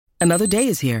Another day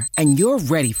is here, and you're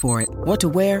ready for it. What to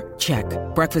wear? Check.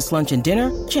 Breakfast, lunch, and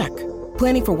dinner? Check.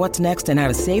 Planning for what's next and how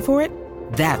to save for it?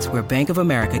 That's where Bank of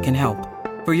America can help.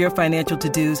 For your financial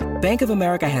to-dos, Bank of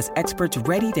America has experts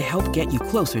ready to help get you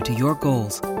closer to your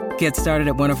goals. Get started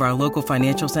at one of our local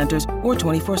financial centers or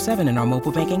 24/7 in our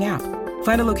mobile banking app.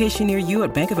 Find a location near you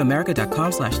at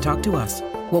bankofamerica.com/talktous.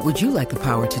 What would you like the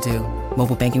power to do?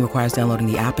 Mobile banking requires downloading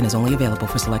the app and is only available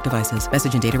for select devices.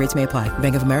 Message and data rates may apply.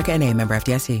 Bank of America N.A., member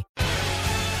FDIC.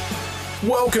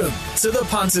 Welcome to the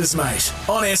Punters, mate,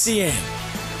 on SEN.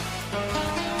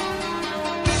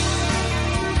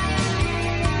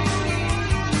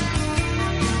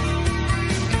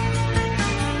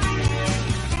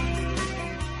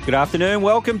 Good afternoon.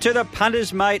 Welcome to the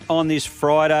Punters, mate, on this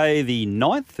Friday, the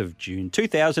 9th of June,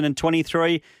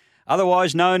 2023,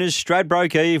 otherwise known as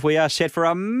Stradbroke Eve. We are set for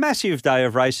a massive day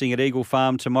of racing at Eagle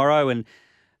Farm tomorrow, and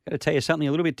I've got to tell you something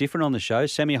a little bit different on the show.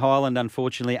 Sammy Hyland,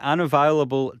 unfortunately,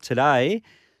 unavailable today.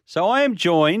 So I am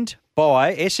joined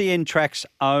by SEN Track's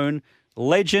own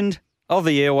legend of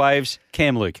the airwaves,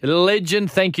 Cam Luke. Legend,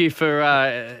 thank you for,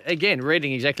 again,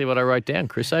 reading exactly what I wrote down,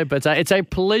 Chriso. But it's a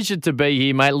pleasure to be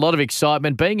here, mate. A lot of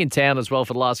excitement. Being in town as well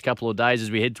for the last couple of days as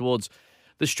we head towards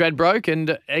the Stradbroke.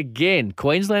 And again,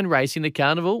 Queensland racing, the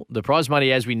carnival. The prize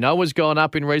money, as we know, has gone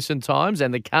up in recent times.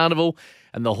 And the carnival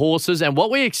and the horses. And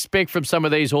what we expect from some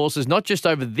of these horses, not just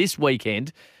over this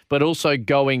weekend, but also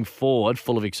going forward,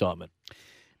 full of excitement.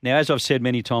 Now, as I've said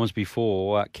many times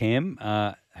before, Cam,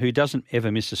 who doesn't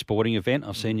ever miss a sporting event?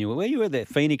 I've seen you. Where you were at the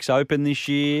Phoenix Open this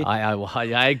year?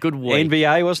 Good week.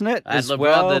 NBA, wasn't it? The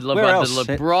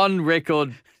LeBron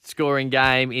record scoring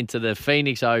game into the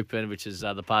Phoenix Open, which is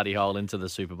the party hole into the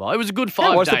Super Bowl. It was a good 5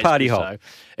 days. How was the party hole? So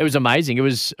it was amazing. It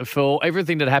was, for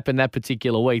everything that happened that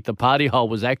particular week, the party hole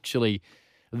was actually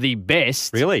the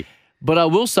best. Really? But I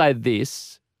will say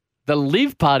this. The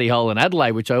live party hole in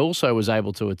Adelaide, which I also was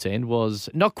able to attend, was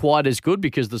not quite as good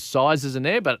because the size isn't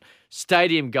there, but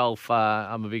stadium golf,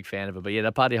 I'm a big fan of it. But yeah,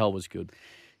 the party hole was good.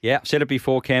 Yeah, I've said it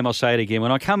before, Cam, I'll say it again.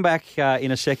 When I come back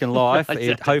in a second life,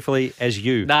 hopefully as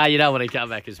you. Nah, you don't want to come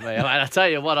back as me. I tell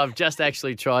you what, I've just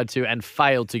actually tried to and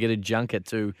failed to get a junket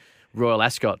to Royal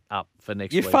Ascot up for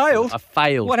next week. You failed? I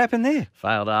failed. What happened there?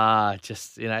 Failed.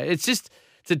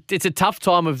 It's a tough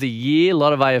time of the year, a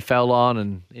lot of AFL on,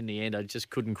 and in the end, I just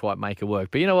couldn't quite make it work.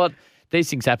 But you know what? These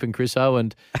things happen, Chriso,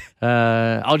 and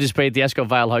I'll just be at the Ascot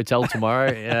Vale Hotel tomorrow.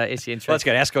 SEN Track. Let's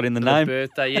get Ascot in the name.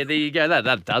 Birthday. Yeah, there you go.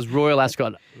 That does. Royal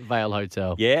Ascot Vale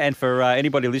Hotel. Yeah, and for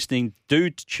anybody listening, do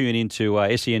tune into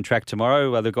SEN Track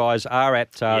tomorrow. The guys are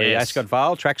at the Ascot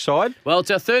Vale trackside. Well,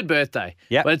 it's our third birthday.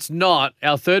 Yeah, but it's not.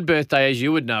 Our third birthday, as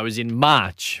you would know, is in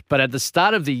March. But at the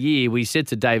start of the year, we said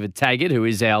to David Taggart, who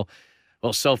is our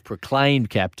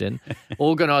self-proclaimed captain,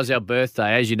 organise our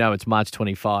birthday. As you know, it's March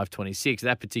 25, 26,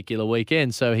 that particular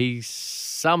weekend. So he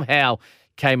somehow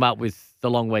came up with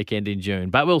the long weekend in June.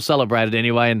 But we'll celebrate it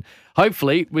anyway. And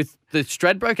hopefully with the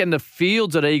Stradbroke and the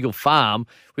fields at Eagle Farm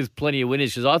with plenty of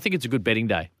winners, because I think it's a good betting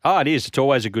day. Oh, it is. It's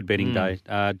always a good betting day.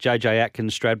 JJ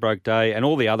Atkins, Stradbroke Day, and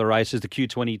all the other races, the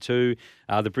Q22,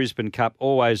 the Brisbane Cup,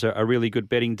 always a really good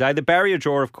betting day. The barrier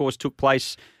draw, of course, took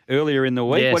place earlier in the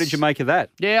week. Yes. What did you make of that?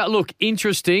 Yeah, look,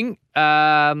 interesting.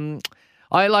 I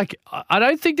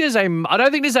don't think there's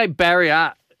a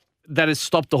barrier that has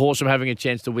stopped the horse from having a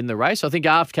chance to win the race. I think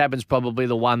Aft Cabin's probably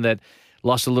the one that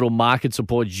lost a little market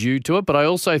support due to it, but I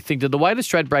also think that the way the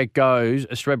Stradbroke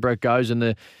goes and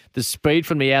the speed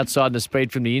from the outside and the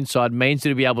speed from the inside means that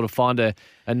he'll be able to find a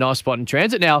nice spot in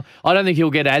transit. Now, I don't think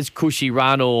he'll get as cushy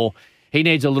run, or he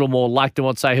needs a little more luck than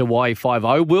what, say, Hawaii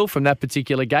 5-0 will from that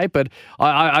particular gate, but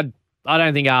I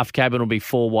don't think Aft Cabin will be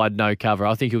 4 wide, no cover.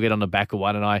 I think he'll get on the back of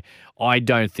one, and I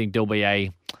don't think there'll be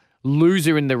a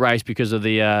loser in the race because of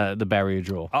the barrier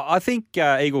draw. I think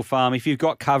Eagle Farm, if you've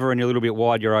got cover and you're a little bit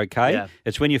wide, you're okay. Yeah.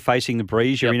 It's when you're facing the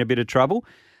breeze, you're in a bit of trouble.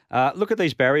 Look at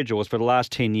these barrier draws for the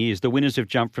last 10 years. The winners have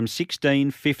jumped from 16,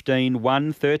 15,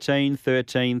 1, 13,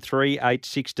 13, 3, 8,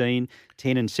 16,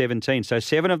 10 and 17. So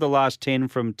 7 of the last 10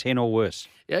 from 10 or worse.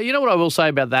 Yeah, you know what I will say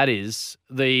about that is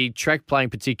the track playing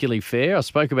particularly fair. I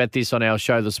spoke about this on our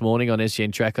show this morning on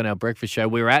SEN Track on our breakfast show.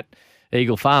 We were at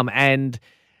Eagle Farm, and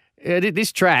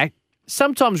this track,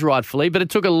 sometimes rightfully, but it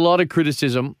took a lot of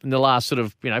criticism in the last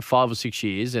 5 or 6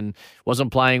 years and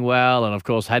wasn't playing well, and of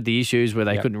course had the issues where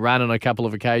they couldn't run on a couple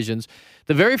of occasions.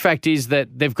 The very fact is that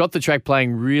they've got the track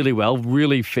playing really well,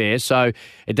 really fair, so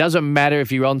it doesn't matter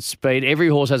if you're on speed. Every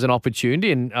horse has an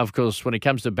opportunity, and of course when it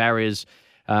comes to barriers,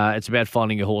 it's about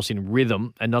finding a horse in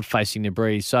rhythm and not facing the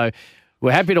breeze. So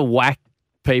we're happy to whack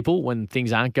people when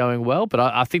things aren't going well, but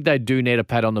I think they do need a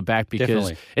pat on the back because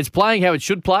Definitely. it's playing how it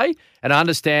should play, and I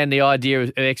understand the idea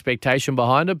of expectation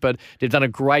behind it, but they've done a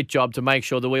great job to make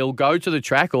sure that we all go to the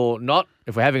track or not.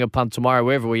 If we're having a punt tomorrow,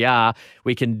 wherever we are,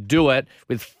 we can do it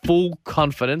with full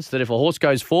confidence that if a horse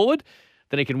goes forward,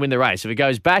 then it can win the race. If it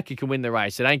goes back, it can win the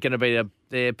race. It ain't going to be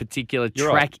their particular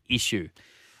track issue.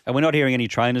 And we're not hearing any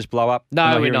trainers blow up. No, we're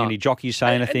not we're hearing not. any jockeys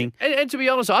say anything. And to be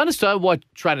honest, I understand why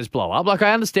trainers blow up. Like,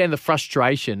 I understand the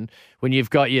frustration when you've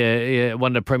got your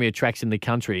one of the premier tracks in the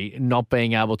country not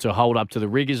being able to hold up to the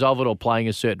rigours of it or playing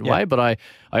a certain way. But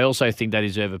I also think they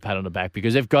deserve a pat on the back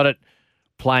because they've got it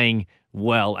playing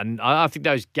well. And I think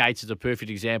those gates is a perfect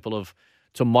example of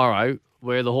tomorrow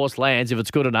where the horse lands. If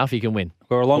it's good enough, he can win.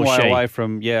 We're a long way away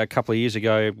from, a couple of years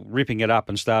ago, ripping it up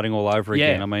and starting all over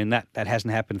again. I mean, that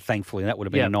hasn't happened, thankfully. That would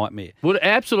have been a nightmare.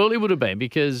 Absolutely would have been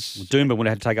because Doomba would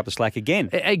have had to take up the slack again.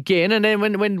 And then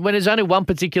when there's only one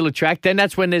particular track, then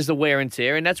that's when there's the wear and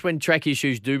tear, and that's when track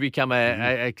issues do become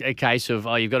a case of,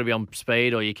 you've got to be on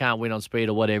speed or you can't win on speed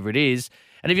or whatever it is.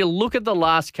 And if you look at the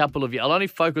last couple of years, I'll only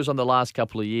focus on the last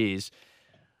couple of years,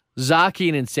 Zaki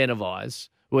and Incentivise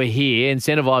were here.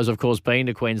 Incentivise, of course, being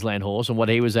the Queensland horse and what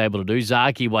he was able to do.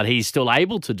 Zaki, what he's still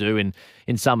able to do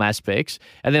in some aspects.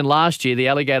 And then last year, the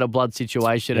alligator blood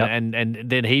situation, and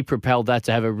then he propelled that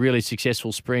to have a really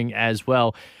successful spring as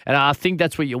well. And I think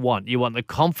that's what you want. You want the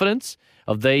confidence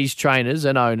of these trainers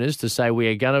and owners to say, we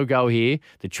are going to go here.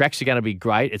 The tracks are going to be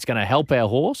great. It's going to help our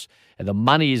horse. And the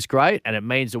money is great. And it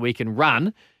means that we can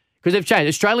run. Because they've changed.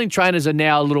 Australian trainers are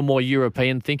now a little more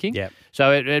European thinking. Yeah.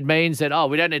 So it means that,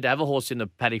 we don't need to have a horse in the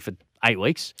paddock for 8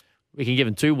 weeks. We can give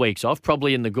him 2 weeks off,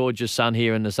 probably in the gorgeous sun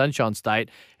here in the Sunshine State,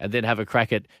 and then have a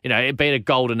crack at, be it a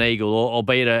Golden Eagle or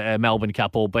be it a Melbourne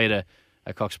Cup or be it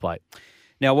a Cox Plate.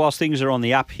 Now, whilst things are on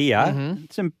the up here,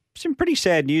 some pretty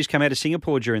sad news come out of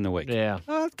Singapore during the week. Yeah.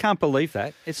 I can't believe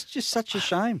that. It's just such a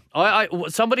shame.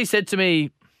 Somebody said to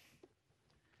me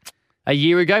a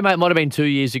year ago, might have been 2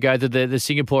 years ago, that the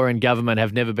Singaporean government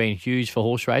have never been huge for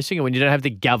horse racing. And when you don't have the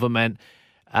government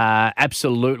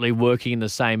absolutely working in the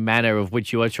same manner of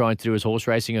which you are trying to do as horse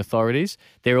racing authorities,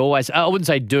 they're always, I wouldn't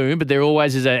say doomed, but there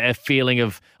always is a feeling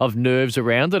of nerves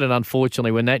around it. And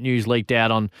unfortunately, when that news leaked out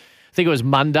on, I think it was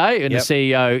Monday, and the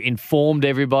CEO informed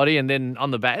everybody, and then on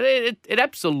the back, it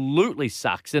absolutely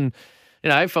sucks. And,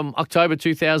 from October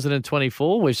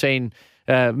 2024, we've seen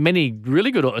many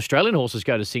really good Australian horses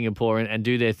go to Singapore and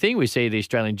do their thing. We see the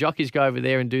Australian jockeys go over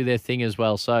there and do their thing as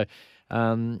well. So,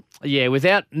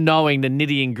 without knowing the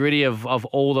nitty and gritty of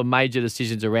all the major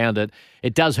decisions around it,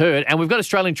 it does hurt. And we've got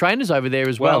Australian trainers over there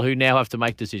as well who now have to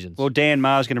make decisions. Well, Dan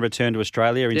Maher's going to return to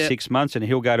Australia in 6 months, and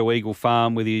he'll go to Eagle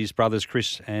Farm with his brothers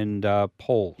Chris and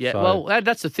Paul. Yeah, so.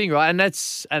 That's the thing, right? And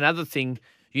that's another thing.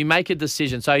 You make a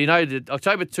decision. So, that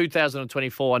October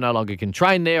 2024, I no longer can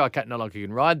train there. I no longer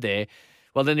can ride there.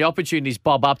 Well, then the opportunities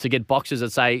bob up to get boxes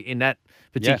that say in that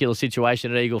particular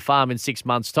situation at Eagle Farm in 6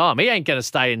 months' time. He ain't going to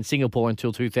stay in Singapore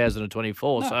until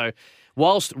 2024. No. So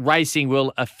whilst racing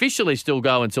will officially still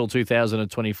go until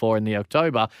 2024 in the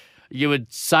October, you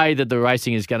would say that the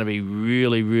racing is going to be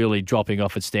really, really dropping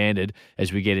off its standard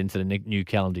as we get into the new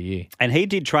calendar year. And he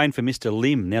did train for Mr.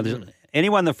 Lim. Now,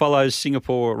 anyone that follows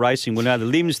Singapore racing will know the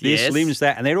Lim's this, Lim's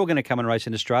that, and they're all going to come and race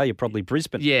in Australia, probably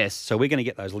Brisbane. Yes. So we're going to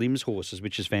get those Lim's horses,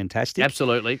 which is fantastic.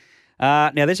 Absolutely.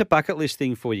 Now, there's a bucket list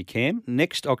thing for you, Cam.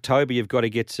 Next October, you've got to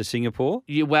get to Singapore.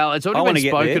 It's already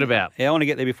been spoken about. Yeah, I want to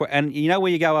get there before. And you know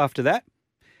where you go after that?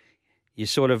 You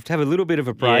sort of have a little bit of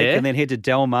a break and then head to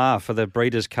Del Mar for the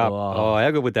Breeders' Cup. Oh, how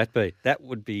good would that be? That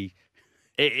would be...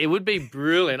 It would be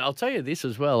brilliant. I'll tell you this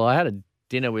as well. I had a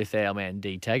dinner with our man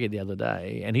D Taggart the other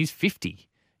day, and he's 50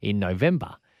 in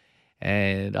November.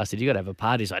 And I said, you got to have a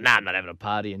party. He's like, I'm not having a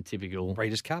party in typical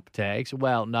Breeders' Cup tags.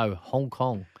 Well, no, Hong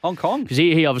Kong. Hong Kong? Because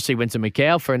he obviously went to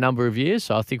Macau for a number of years,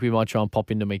 so I think we might try and pop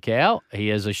into Macau. He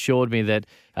has assured me that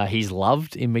he's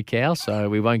loved in Macau, so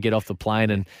we won't get off the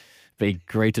plane and be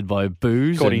greeted by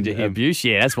booze According and to him. abuse.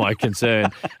 Yeah, that's my concern.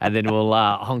 And then we'll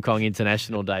Hong Kong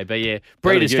International Day. But yeah,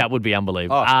 Breeders' Cup would be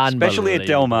unbelievable. Especially at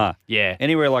Del Mar. Yeah.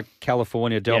 Anywhere like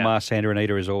California, Del Mar, Santa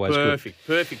Anita is always good.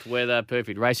 Perfect weather,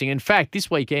 perfect racing. In fact,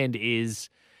 this weekend I've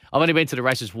only been to the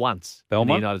races once Belmont?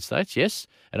 in the United States, yes.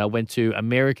 And I went to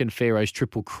American Pharoah's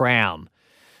Triple Crown.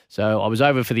 So I was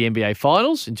over for the NBA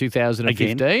Finals in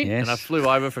 2015. Again, yes. And I flew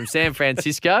over from San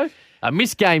Francisco. I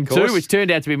missed game 2, which turned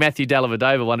out to be Matthew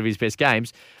Dellavedova, one of his best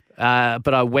games.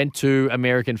 But I went to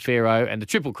American Pharoah, and the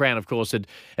Triple Crown, of course,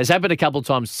 has happened a couple of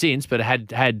times since, but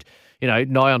had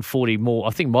nigh on 40 more. I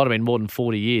think might have been more than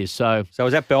 40 years. So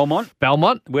was that Belmont?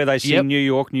 Belmont. Where they sing Yep. New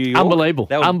York, New York? Unbelievable.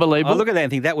 Unbelievable. I look at that and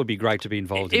think that would be great to be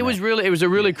involved in. It was a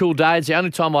really cool day. It's the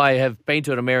only time I have been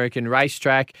to an American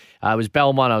racetrack. It was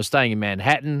Belmont. I was staying in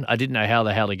Manhattan. I didn't know how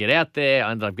the hell to get out there.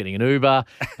 I ended up getting an Uber.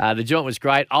 The joint was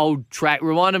great. Old track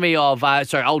reminded me of,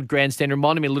 old grandstand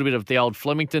reminded me a little bit of the old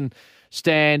Flemington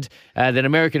stand. Then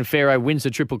American Pharaoh wins the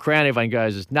Triple Crown. Everyone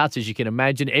goes as nuts as you can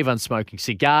imagine. Everyone's smoking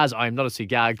cigars. I am not a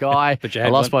cigar guy. But I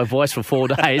lost my voice for 4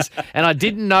 days. And I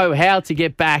didn't know how to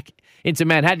get back into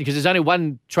Manhattan because there's only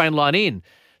one train line in.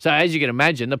 So as you can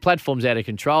imagine, the platform's out of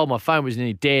control. My phone was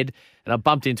nearly dead. And I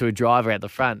bumped into a driver out the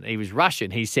front. He was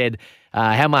Russian. He said,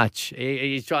 how much?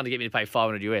 He's trying to get me to pay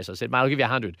 $500 US. I said, mate, I'll give you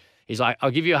 100. He's like, I'll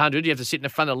give you 100. You have to sit in the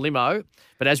front of the limo.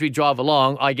 But as we drive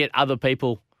along, I get other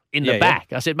people in the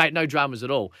back. I said, mate, no dramas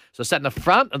at all. So I sat in the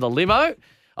front of the limo.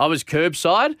 I was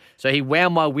curbside. So he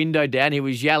wound my window down. He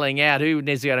was yelling out, who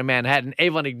needs to go to Manhattan?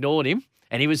 Everyone ignored him.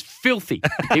 And he was filthy.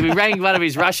 He rang one of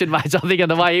his Russian mates, I think, on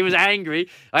the way. He was angry.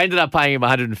 I ended up paying him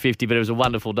 $150, but it was a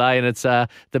wonderful day, and it's the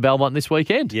Belmont this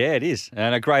weekend. Yeah, it is.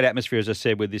 And a great atmosphere, as I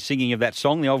said, with the singing of that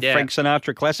song, the old Frank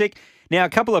Sinatra classic. Now, a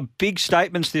couple of big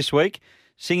statements this week.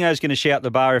 Singo's going to shout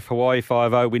the bar if Hawaii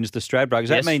 5-0 wins the Stradbroke. Does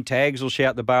that mean Tags will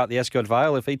shout the bar at the Ascot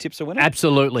Vale if he tips a winner?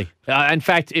 Absolutely. In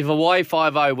fact, if Hawaii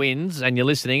 5-0 wins and you're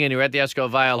listening and you're at the Ascot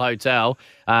Vale Hotel,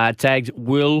 Tags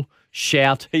will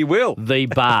shout He will. The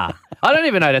bar. I don't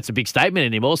even know that's a big statement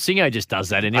anymore. Singo just does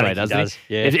that anyway, doesn't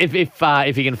he? Yeah.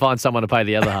 If he can find someone to pay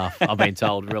the other half, I've been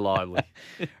told reliably.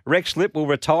 Rex Lip will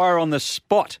retire on the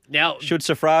spot. Now, should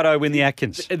Sofrado win the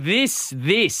Atkins? This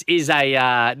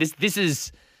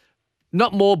is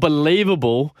not more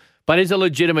believable, but it's a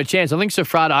legitimate chance. I think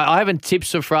Sofrado, I haven't tipped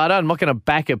Sofrado. I'm not going to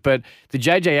back it, but the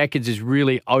JJ Atkins is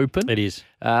really open. It is.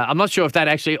 I'm not sure if that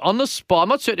actually, on the spot, I'm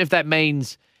not certain if that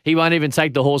means he won't even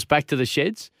take the horse back to the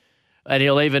sheds and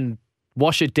he'll even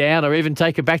wash it down or even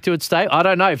take it back to its stable. I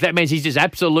don't know if that means he's just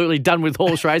absolutely done with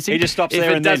horse racing. He just stops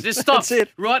there and then. Just stops That's it.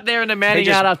 right there in the Manning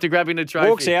yard after grabbing the trophy.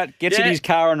 Walks out, gets in his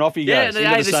car and off he goes.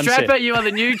 Yeah, the strapper, you are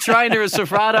the new trainer of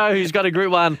Sofrado who's got a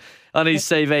Group 1 on his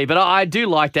CV. But I do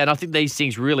like that. And I think these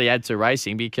things really add to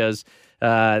racing because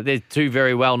they're two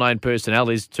very well-known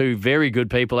personalities, two very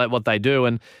good people at what they do.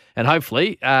 And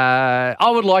hopefully, I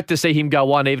would like to see him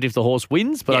go on even if the horse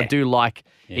wins, but I do like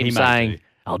him saying,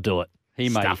 I'll do it. He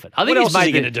may. Stuff it. I think what else is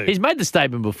he going to do? He's made the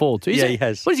statement before too. He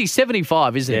has. What is he,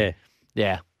 75, isn't he?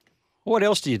 Yeah. What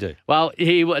else do you do? Well,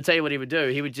 I'll tell you what he would do.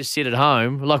 He would just sit at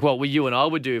home, like what you and I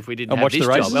would do if we didn't have this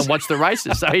job, and watch the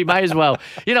races. So he may as well.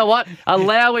 You know what?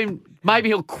 Allow him. Maybe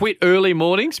he'll quit early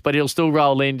mornings, but he'll still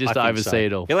roll in just to oversee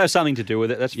it all. He'll have something to do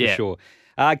with it, that's for sure.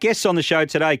 Guests on the show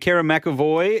today, Kerrin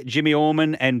McEvoy, Jimmy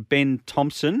Orman and Ben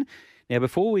Thompson. Now,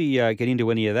 before we get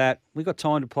into any of that, we got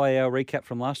time to play our recap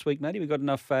from last week, Matty. We got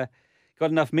enough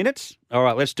minutes? All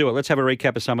right, let's do it. Let's have a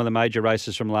recap of some of the major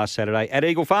races from last Saturday at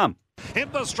Eagle Farm.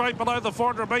 In the straight below the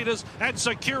 400 metres, and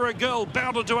Secura Girl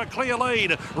bounded to a clear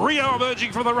lead. Rio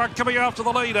emerging from the ruck, coming after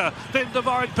the leader. Then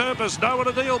Divine Purpose, no one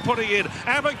a deal putting in.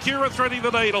 Amacura threading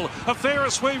the needle. A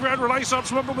Ferris Weaver and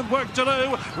Renaissance Woman with work to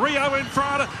do. Rio in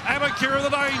front, Amacura the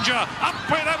danger. Up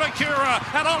went Amacura,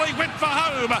 and Ollie went for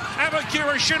home.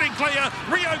 Amacura shooting clear.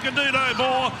 Rio can do no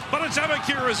more, but it's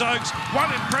Amacura's Oaks.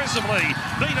 Won impressively.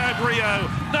 Nino Rio,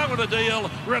 no one a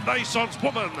deal. Renaissance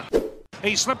Woman.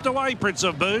 He slipped away, Prince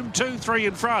of Boom, 2-3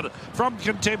 in front. From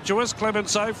Contemptuous,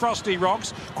 Clemenceau, Frosty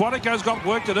Rocks. Quantico's got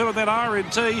work to do, and then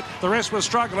RNT. The rest was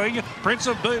struggling. Prince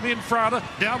of Boom in front,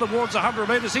 down towards 100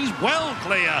 metres. He's well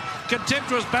clear.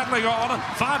 Contemptuous battling on.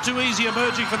 Far too easy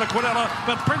emerging for the Quinella,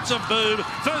 but Prince of Boom,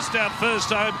 first out, first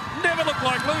home, never looked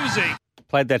like losing.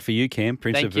 Played that for you, Cam,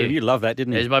 Prince of Boom. You love that,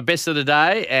 didn't you? It was my best of the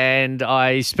day, and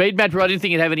I speed matched, but I didn't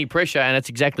think it'd have any pressure, and that's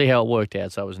exactly how it worked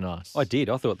out, so it was nice. I did.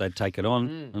 I thought they'd take it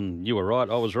on, and you were right.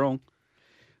 I was wrong.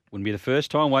 Wouldn't be the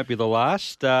first time, won't be the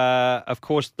last. Of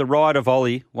course, the ride of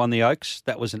Ollie won the Oaks.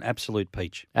 That was an absolute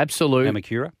peach. Absolute.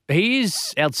 Amacura. He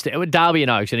is outstanding. Derby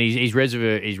and Oaks, and his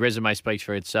resume speaks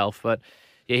for itself, but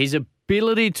yeah, his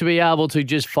ability to be able to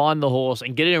just find the horse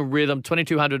and get in a rhythm,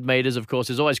 2,200 metres, of course,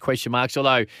 there's always question marks,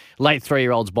 although late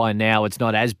 3-year-olds by now, it's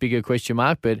not as big a question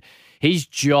mark, but his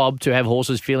job to have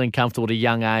horses feeling comfortable at a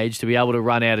young age, to be able to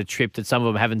run out a trip that some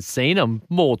of them haven't seen. I'm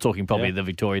more talking probably the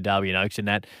Victoria Derby and Oaks in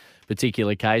that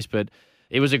particular case, but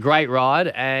it was a great ride,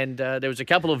 and there was a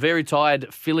couple of very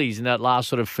tired fillies in that last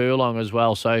sort of furlong as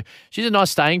well. So she's a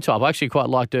nice staying type. I actually quite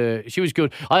liked her. She was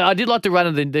good. I did like the run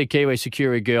of the Kiwi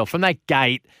Secura Girl. From that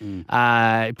gate,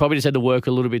 probably just had to work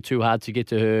a little bit too hard to get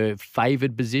to her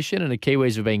favoured position, and the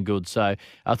Kiwis have been good. So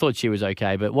I thought she was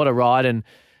okay. But what a ride, and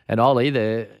Ollie,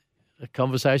 the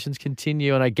conversations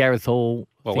continue. I know Gareth Hall.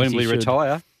 Well, when will he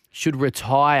retire? should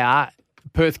retire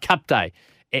Perth Cup Day.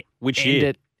 Which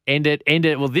year? End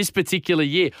it. Well, this particular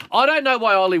year. I don't know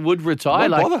why Ollie would retire.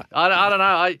 Why bother? I don't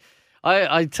know.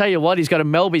 I tell you what, he's got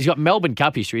Melbourne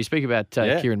Cup history. You speak about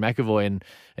Kieran McAvoy and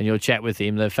your chat with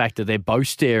him, the fact that they're both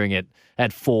staring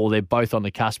at 4. They're both on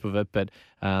the cusp of it. But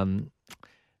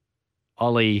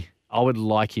Ollie, I would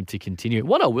like him to continue.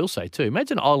 What I will say too,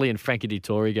 imagine Ollie and Frankie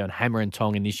Dettori going hammer and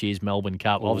tong in this year's Melbourne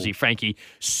Cup. Ooh. Obviously, Frankie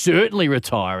certainly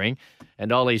retiring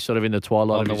and Ollie sort of in the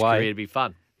twilight of his career. It'd be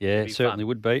fun. Yeah, it certainly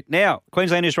would be. Now,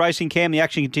 Queenslanders Racing Cam, the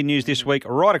action continues this week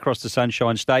right across the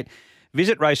Sunshine State.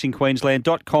 Visit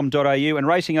racingqueensland.com.au and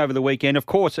racing over the weekend. Of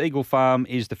course, Eagle Farm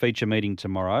is the feature meeting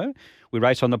tomorrow. We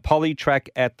race on the Poly track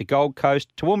at the Gold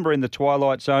Coast, Toowoomba in the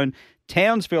Twilight Zone,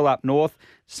 Townsville up north,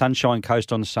 Sunshine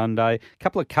Coast on Sunday. A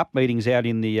couple of cup meetings out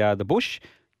in the bush,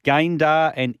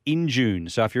 Gaindar and Injune.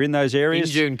 So if you're in those areas...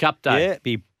 Injune Cup Day. Yeah,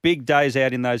 be big days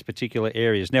out in those particular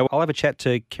areas. Now, I'll have a chat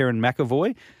to Kieran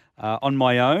McAvoy on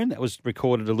my own. That was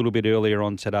recorded a little bit earlier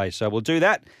on today. So we'll do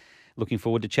that. Looking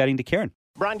forward to chatting to Kieran.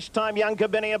 Brunch time, Young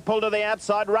Cabinia pulled to the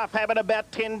outside. Rough Habit about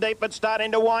 10 deep, but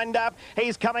starting to wind up.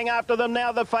 He's coming after them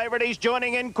now, the favourite. He's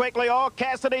joining in quickly. Oh,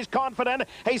 Cassidy's confident.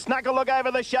 He snuck a look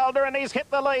over the shoulder and he's hit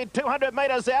the lead. 200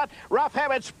 metres out. Rough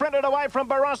Habit sprinted away from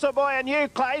Barossa Boy and New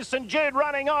Clay. St Jude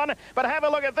running on. But have a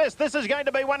look at this. This is going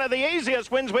to be one of the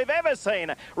easiest wins we've ever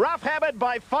seen. Rough Habit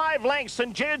by 5 lengths.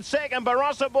 St Jude second.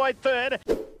 Barossa Boy third.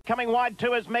 Coming wide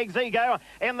too is Meg's Ego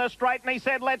in the straight, and he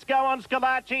said, let's go on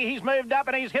Scalacci. He's moved up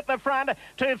and he's hit the front.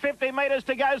 250 metres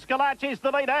to go. Scalacci's the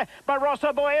leader.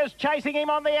 Barossa Boy is chasing him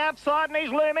on the outside, and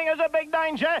he's looming as a big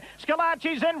danger.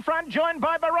 Scalacci's in front, joined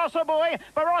by Barossa Boy.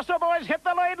 Barossa Boy's hit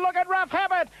the lead. Look at Rough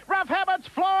Habit. Rough Habit's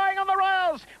flying on the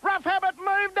rails. Rough Habit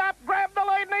moved up, grabbed the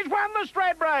lead, and he's won the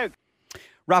Stradbroke.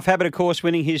 Rough Habit, of course,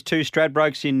 winning his 2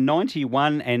 Stradbrokes in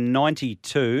 91 and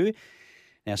 92.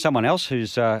 Now, someone else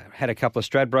who's had a couple of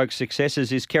Stradbroke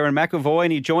successes is Kieran McAvoy,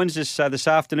 and he joins us this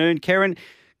afternoon. Kieran,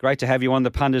 great to have you on the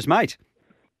Punters, mate.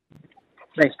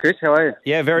 Thanks, Chris. How are you?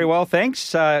 Yeah, very well,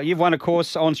 thanks. You've won a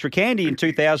course on Stracandy in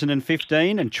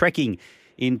 2015 and trekking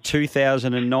in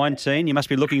 2019. You must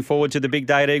be looking forward to the big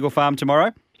day at Eagle Farm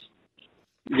tomorrow.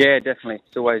 Yeah, definitely.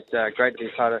 It's always great to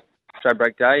be part of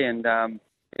Stradbroke Day, and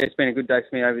it's been a good day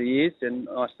for me over the years, and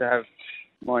nice to have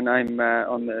my name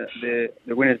on the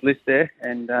winners list there,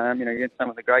 and against some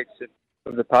of the greats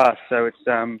of the past. So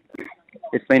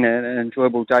it's been an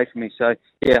enjoyable day for me. So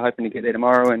yeah, hoping to get there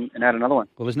tomorrow and add another one.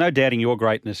 Well, there's no doubting your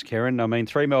greatness, Kieran. I mean,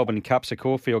 3 Melbourne Cups, a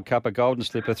Caulfield Cup, a Golden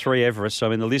Slipper, 3 Everests. I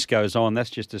mean, the list goes on. That's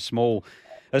just a small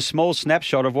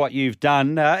snapshot of what you've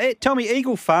done. Tell me,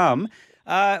 Eagle Farm,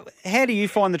 how do you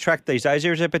find the track these days?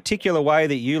 Is there a particular way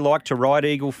that you like to ride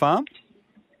Eagle Farm?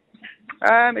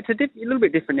 It's a little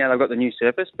bit different now. They've got the new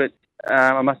surface, but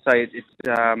I must say it's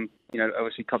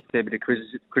obviously copped a fair bit of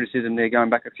criticism there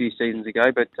going back a few seasons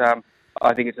ago. But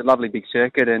I think it's a lovely big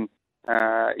circuit, and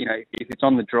if it's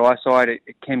on the dry side,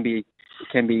 it can be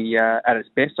at its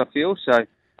best, I feel. So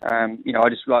I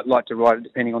just like to ride it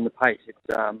depending on the pace. It's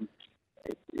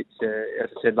as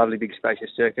I said, lovely big spacious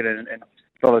circuit, and a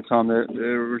lot of the time the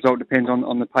result depends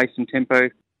on the pace and tempo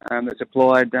that's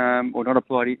applied or not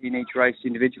applied in each race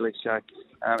individually. So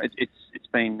it's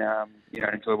been an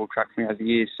enjoyable track for me over the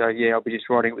years. So yeah, I'll be just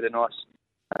riding it with a nice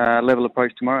level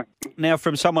approach tomorrow. Now,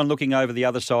 from someone looking over the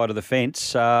other side of the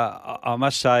fence, I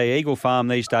must say Eagle Farm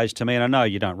these days to me, and I know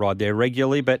you don't ride there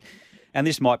regularly, and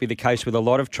this might be the case with a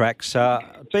lot of tracks,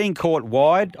 being caught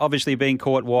wide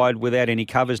without any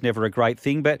cover is never a great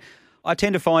thing, but I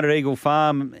tend to find at Eagle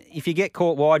Farm, if you get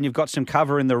caught wide and you've got some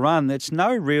cover in the run, it's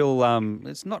not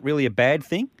really a bad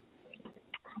thing.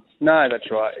 No,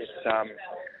 that's right. It's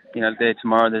there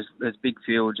tomorrow. There's big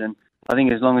fields, and I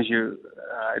think as long as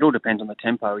it all depends on the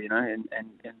tempo,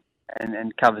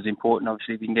 and cover's important.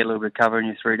 Obviously, if you can get a little bit of cover and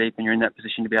you're 3 deep and you're in that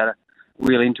position to be able to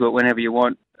wheel into it whenever you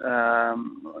want,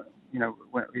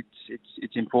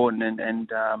 it's important,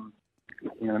 and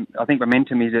I think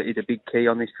momentum is a big key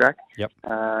on this track. Yep.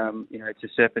 It's a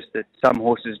surface that some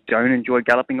horses don't enjoy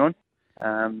galloping on.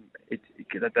 They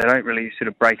don't really sort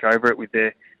of break over it with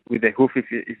their hoof,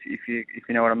 if you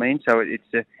know what I mean. So it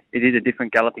is a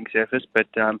different galloping surface, but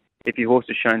if your horse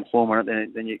has shown form on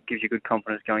it, then it gives you good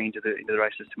confidence going into the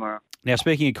races tomorrow. Now,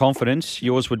 speaking of confidence,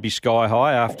 yours would be sky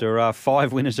high after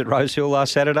 5 winners at Rosehill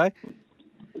last Saturday.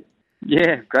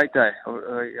 Yeah, great day.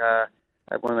 I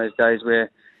had one of those days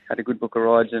where had a good book of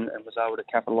rides and was able to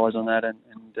capitalise on that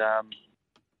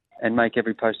and make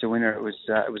every post a winner. It was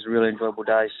a really enjoyable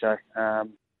day. So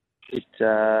it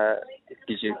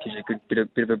gives you a good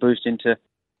bit of a boost into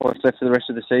what's left for the rest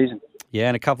of the season. Yeah,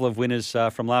 and a couple of winners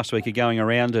from last week are going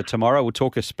around tomorrow. We'll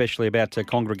talk especially about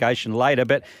Congregation later,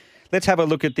 but Let's have a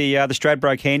look at the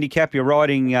Stradbroke handicap. You're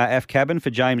riding Af Cabin for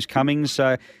James Cummings.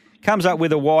 Comes up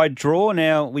with a wide draw.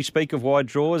 Now, we speak of wide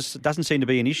draws. It doesn't seem to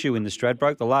be an issue in the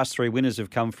Stradbroke. The last 3 winners have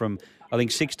come from, I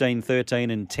think, 16,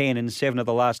 13 and 10, and 7 of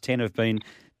the last 10 have been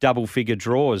double-figure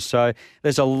draws. So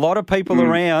there's a lot of people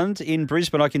around in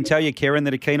Brisbane, I can tell you, Karen,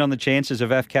 that are keen on the chances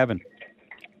of Af Cabin.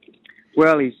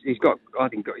 Well, he's got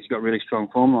really strong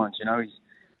form lines.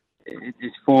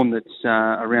 His form that's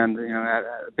around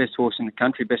best horse in the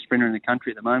country, best sprinter in the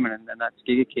country at the moment, and that's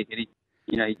Giga Kick. And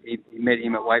he met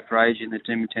him at weight for age in the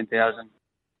Doomben 10,000.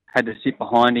 Had to sit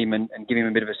behind him and give him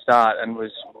a bit of a start, and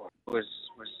was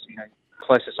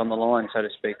closest on the line, so to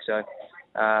speak. So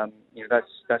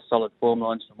that's solid form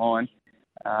lines for mine.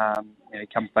 He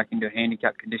comes back into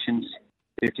handicap conditions,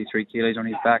 53 kilos on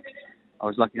his back. I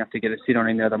was lucky enough to get a sit on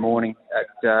him the other morning at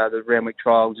the Randwick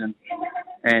trials,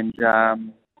 and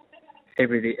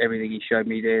everything he showed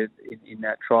me there in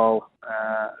that trial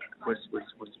was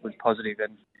positive,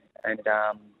 and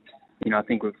I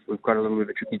think we've got a little bit of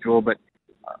a tricky draw, but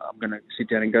I'm going to sit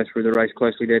down and go through the race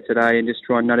closely there today and just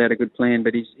try and nut out a good plan.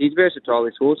 But he's versatile,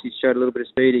 this horse. He's showed a little bit of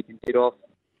speed. He can hit off.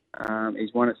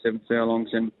 He's won at 7 furlongs,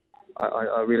 and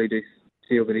I really do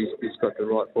feel that he's got the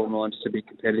right form lines to be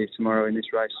competitive tomorrow in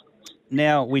this race.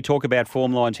 Now, we talk about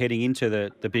form lines heading into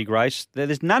the big race.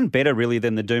 There's none better, really,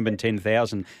 than the Doomben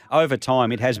 10,000. Over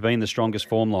time, it has been the strongest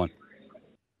form line.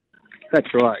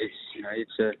 That's right.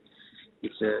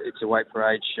 It's a weight for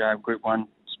age Group 1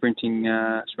 sprinting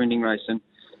race,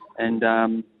 and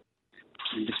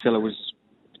this fella was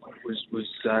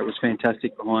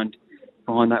fantastic behind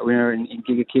that winner in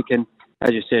Giga Kick, and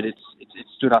as you said, it's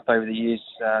stood up over the years,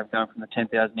 going from the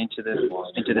 10,000 into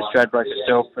the Stradbroke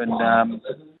itself, and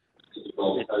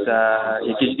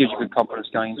it gives you good confidence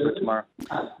going into it tomorrow.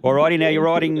 All righty, now you're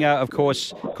riding, of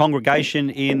course, Congregation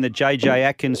in the JJ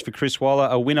Atkins for Chris Waller,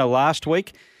 a winner last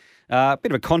week. A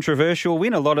bit of a controversial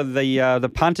win. A lot of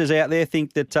the punters out there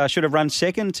think that should have run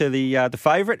second to the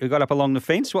favourite who got up along the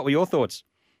fence. What were your thoughts?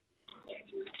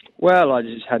 Well, I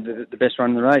just had the best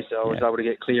run in the race. I was able to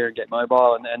get clear and get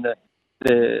mobile, and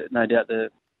no doubt the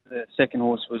second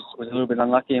horse was a little bit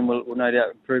unlucky and will no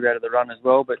doubt improve out of the run as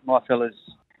well. But my fella's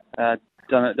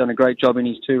done a great job in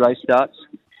his 2 race starts.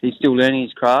 He's still learning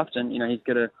his craft, and he's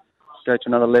got to go to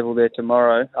another level there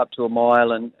tomorrow, up to a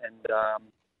mile and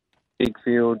big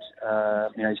field.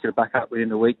 He's got to back up within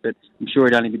the week, but I'm sure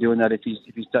he'd only be doing that if he's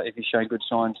shown good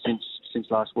signs since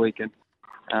last week. And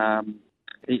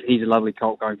he's a lovely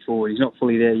colt going forward. He's not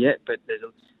fully there yet, but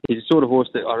he's a sort of horse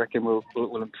that I reckon will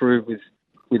improve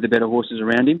with the better horses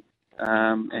around him,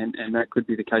 and that could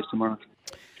be the case tomorrow.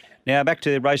 Now, back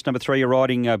to race number 3, you're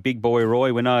riding Big Boy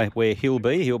Roy. We know where he'll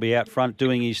be. He'll be out front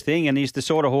doing his thing, and he's the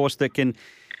sort of horse that can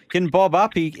bob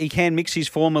up. He can mix his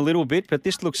form a little bit, but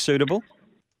this looks suitable.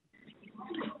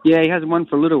 Yeah, he hasn't won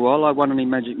for a little while. I won on in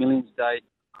Magic Millions Day,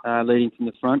 leading from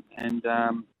the front, and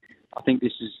I think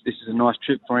this is a nice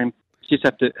trip for him. He just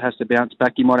has to bounce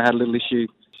back. He might have had a little issue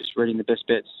just reading the best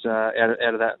bets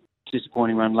out of that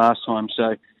disappointing run last time.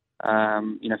 So,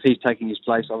 if he's taking his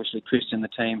place, obviously Chris and the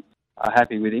team are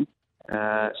happy with him.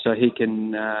 So he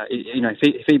can,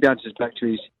 if he bounces back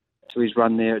to his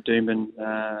run there at Doomben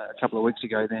a couple of weeks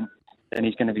ago, then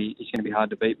he's going to be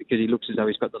hard to beat, because he looks as though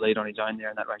he's got the lead on his own there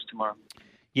in that race tomorrow.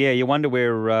 Yeah, you wonder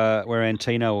where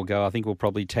Antino will go. I think we'll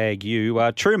probably tag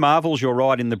you. True Marvel's your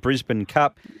ride in the Brisbane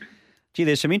Cup. Gee,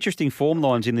 there's some interesting form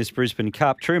lines in this Brisbane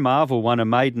Cup. True Marvel won a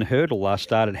maiden hurdle last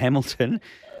start at Hamilton,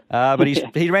 but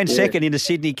he ran second in the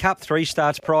Sydney Cup 3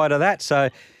 starts prior to that, so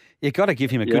you've got to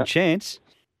give him a good chance.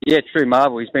 Yeah, True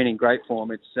Marvel. He's been in great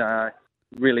form. It's a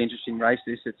really interesting race,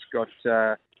 this. It's got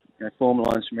form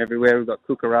lines from everywhere. We've got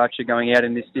Kukaracha going out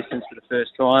in this distance for the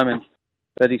first time, and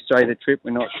whether he's straight the trip,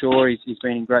 we're not sure. He's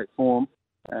been in great form.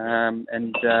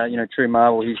 True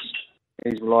Marvel,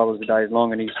 he's reliable as the day is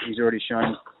long, and he's already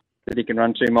shown that he can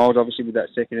run 2 miles, obviously, with that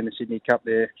second in the Sydney Cup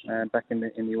there back in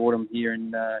the autumn here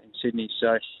in Sydney.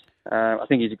 So I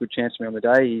think he's a good chance for me on the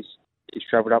day. He's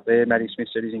travelled up there. Matty Smith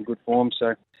said he's in good form,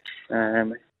 so I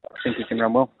think he can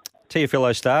run well.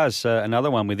 Teofilo Stars, another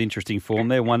one with interesting form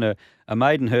there. Won a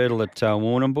maiden hurdle at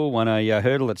Warrnambool, won a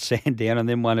hurdle at Sandown, and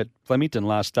then won at Flemington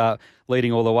last start,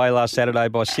 leading all the way last Saturday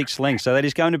by 6 lengths. So that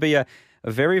is going to be a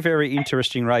very, very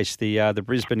interesting race, the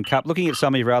Brisbane Cup. Looking at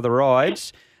some of your other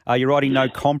rides, you're riding No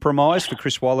Compromise for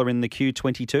Chris Waller in the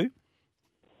Q22?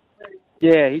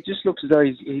 Yeah, he just looks as though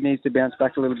he needs to bounce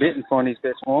back a little bit and find his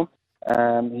best form.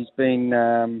 He's been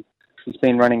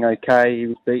running okay. He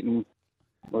was beaten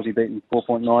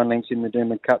 4.9 lengths in the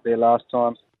Doomben Cup there last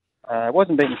time.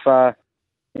 Wasn't beaten far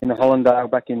in the Hollandale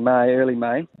back in May, early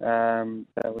May. That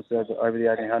was over the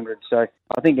 1800. So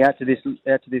I think out to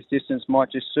this distance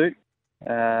might just suit.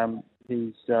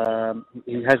 He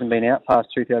hasn't been out past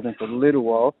 2000 for a little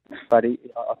while, but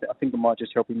I think it might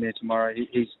just help him there tomorrow.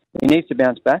 He needs to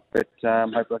bounce back, but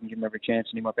hopefully I can give him every chance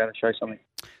and he might be able to show something.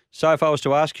 So if I was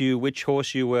to ask you which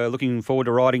horse you were looking forward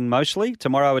to riding mostly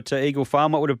tomorrow at Eagle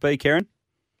Farm, what would it be, Kieran?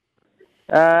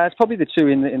 It's probably the two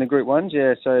in the Group 1s,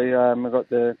 yeah. So I've got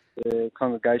the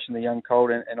Congregation, the Young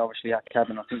Colt, and obviously our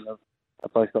Cabin. I think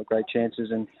they've both got great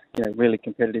chances and, really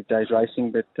competitive days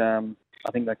racing, but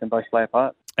I think they can both play a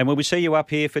part. And will we see you up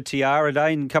here for Tiara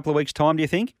Day in a couple of weeks' time, do you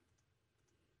think?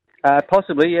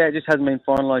 Possibly, yeah. It just hasn't been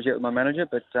finalised yet with my manager,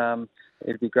 but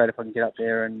it'd be great if I can get up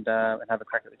there and have a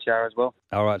crack at the Tiara as well.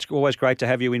 All right. It's always great to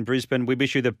have you in Brisbane. We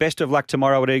wish you the best of luck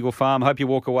tomorrow at Eagle Farm. Hope you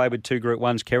walk away with 2 Group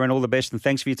 1s, Kieran. All the best and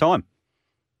thanks for your time.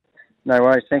 No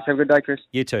worries. Thanks. Have a good day, Chris.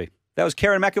 You too. That was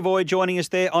Kieran McAvoy joining us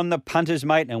there on the Punters,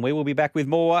 mate, and we will be back with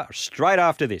more straight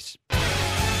after this.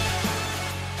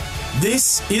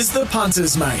 This is the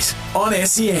Punters, mate, on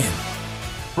SEN.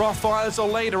 Rothfire's the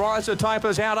leader.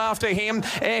 Isotopers out after him.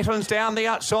 Ayrton's down the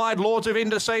outside. Lords of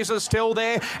Indices are still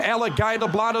there. Alligator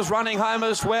Blood is running home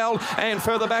as well. And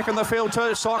further back in the field,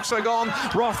 2 Socks are gone.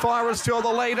 Rothfire is still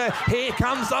the leader. Here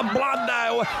comes the Blood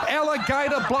now.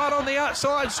 Alligator Blood on the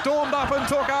outside. Stormed up and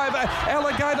took over.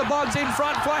 Alligator Blood's in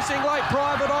front. Flashing late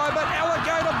Private Eye. But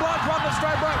Alligator Blood won the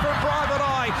straight break from Private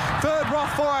Eye. Third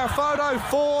Rothfire photo.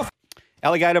 Fourth.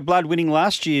 Alligator Blood winning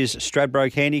last year's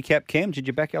Stradbroke handicap. Cam, did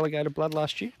you back Alligator Blood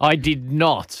last year? I did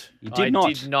not. You did not?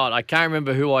 I did not. I can't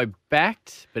remember who I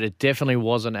backed, but it definitely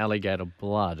wasn't Alligator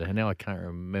Blood. And now I can't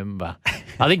remember.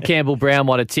 I think Campbell Brown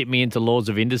might have tipped me into Lords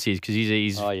of Indices because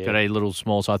he's got a little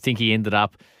small, so I think he ended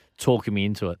up talking me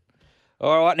into it.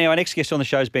 All right, now our next guest on the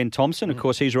show is Ben Thompson. Of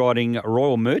course, he's riding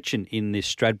Royal Merchant in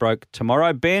this Stradbroke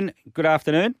tomorrow. Ben, good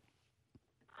afternoon.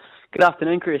 Good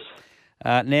afternoon, Chris.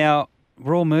 Now,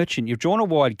 Royal Merchant, you've drawn a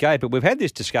wide gate, but we've had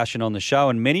this discussion on the show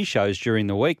and many shows during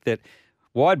the week that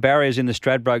wide barriers in the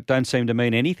Stradbroke don't seem to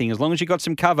mean anything as long as you've got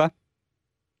some cover.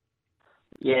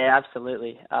 Yeah,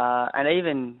 absolutely. And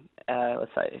even,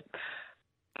 let's say,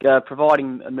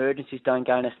 providing emergencies don't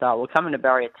go in a start, we'll come into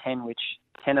barrier 10, which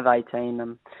 10 of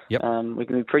 18 we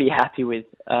can be pretty happy with.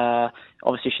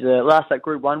 Obviously, she's the last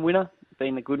Group 1 winner,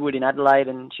 being the Goodwood in Adelaide,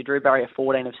 and she drew barrier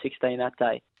 14 of 16 that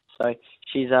day. So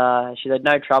she's had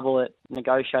no trouble at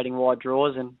negotiating wide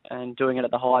draws and doing it at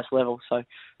the highest level. So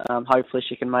hopefully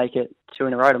she can make it 2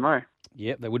 in a row tomorrow.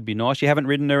 Yep, that would be nice. You haven't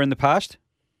ridden her in the past?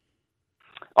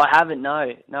 I haven't,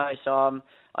 no. So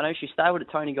I know she stabled at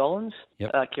Tony Gollan's,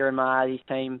 Kieran Mahdy's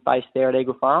team based there at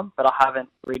Eagle Farm, but I haven't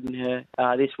ridden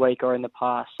her this week or in the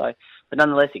past. So, but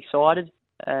nonetheless excited.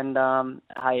 And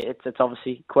hey, it's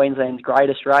obviously Queensland's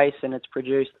greatest race, and it's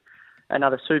produced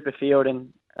another super field.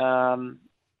 And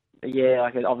I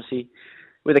could obviously,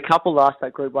 with a couple last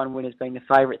Group 1 winners being the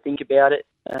favourite, think about it,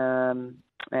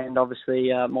 and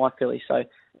obviously my filly. So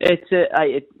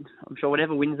I'm sure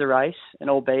whatever wins the race, and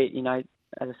albeit,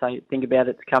 as I say, think about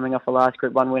it, it's coming off a last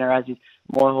Group 1 winner, as is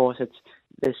my horse. It's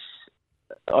this,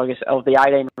 I guess, of the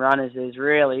 18 runners,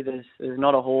 there's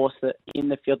not a horse that in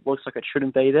the field looks like it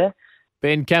shouldn't be there.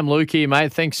 Ben, Cam Luke here,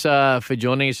 mate. Thanks for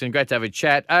joining us and great to have a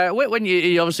chat. When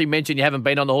you obviously mentioned you haven't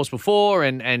been on the horse before,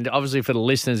 and obviously for the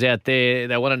listeners out there,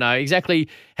 they want to know exactly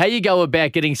how you go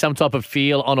about getting some type of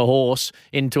feel on a horse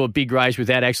into a big race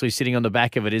without actually sitting on the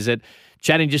back of it. Is it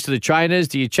chatting just to the trainers?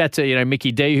 Do you chat to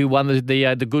Mickey D, who won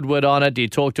the Goodwood on it? Do you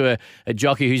talk to a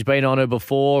jockey who's been on her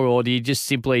before, or do you just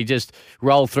simply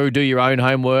roll through, do your own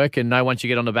homework, and know once you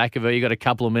get on the back of her, you got a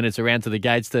couple of minutes around to the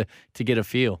gates to get a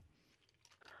feel?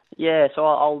 Yeah, so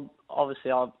I'm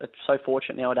so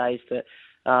fortunate nowadays that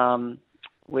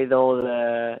with all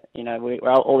the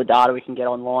all the data we can get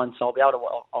online, so I'll be able to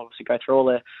obviously go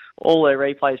through all the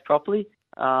replays properly,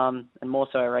 and more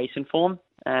so a recent form,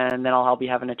 and then I'll be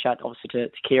having a chat obviously to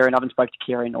Kieran. I haven't spoken to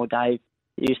Kieran or Dave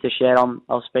used to shed.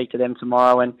 I'll speak to them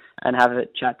tomorrow and have a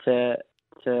chat to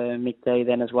Mick D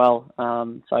then as well.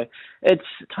 So it's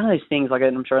one of those things, like,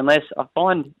 I'm sure, unless I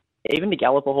find even the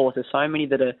galloper horses, so many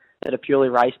that are purely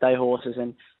race day horses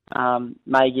and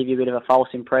may give you a bit of a false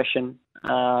impression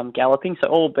galloping.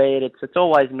 So albeit it's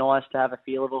always nice to have a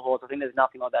feel of a horse. I think there's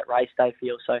nothing like that race day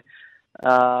feel. So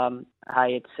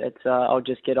hey, I'll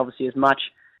just get obviously as much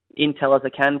intel as I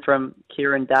can from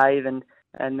Kieran, Dave, and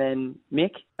then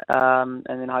Mick, and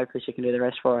then hopefully she can do the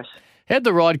rest for us. How'd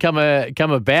the ride come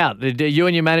about? Did you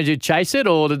and your manager chase it,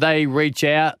 or did they reach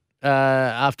out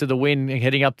after the win,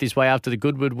 heading up this way after the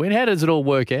Goodwood win? How does it all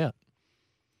work out?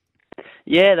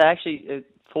 Yeah, they actually,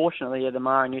 fortunately, the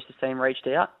Mara Noosa team reached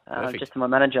out just to my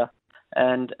manager.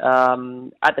 And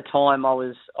at the time, I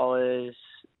was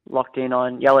locked in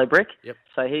on Yellow Brick. Yep.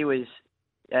 So he was,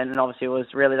 and obviously it was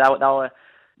really they were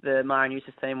the Mara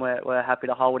Eustace team were happy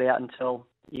to hold out until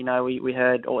we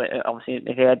heard, or obviously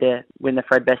if he had to win the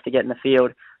Fred Best to get in the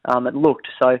field, it looked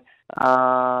so.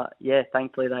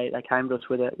 Thankfully they came to us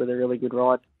with a really good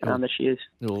ride this year's.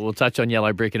 We'll touch on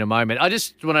Yellow Brick in a moment. I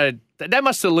just want to, that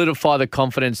must solidify the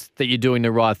confidence that you're doing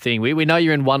the right thing. We know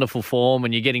you're in wonderful form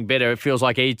and you're getting better. It feels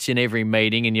like each and every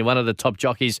meeting, and you're one of the top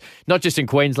jockeys, not just in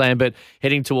Queensland, but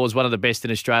heading towards one of the best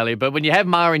in Australia. But when you have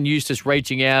Mara and Eustace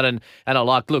reaching out and are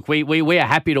like, look, we are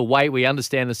happy to wait. We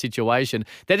understand the situation.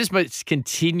 That just must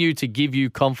continue to give you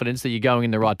confidence that you're going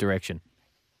in the right direction.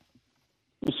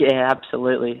 Yeah,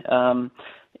 absolutely.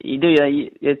 You do.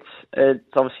 It's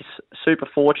obviously super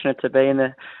fortunate to be in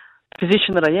the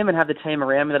position that I am and have the team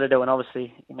around me that I do. And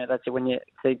obviously, that's it. When you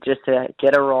just to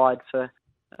get a ride for,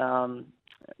 no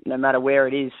matter where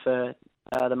it is, for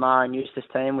the Mara and Eustace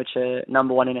team, which are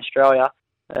number one in Australia,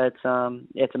 it's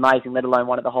amazing. Let alone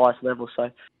one at the highest level. So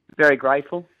very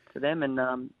grateful to them, and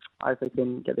hopefully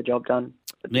can get the job done.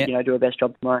 Yeah. Do our best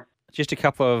job tomorrow. Just a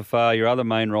couple of your other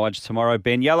main rides tomorrow,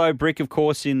 Ben. Yellow Brick, of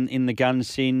course, in the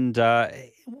Gunsynd.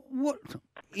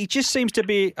 He just seems to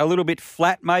be a little bit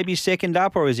flat, maybe second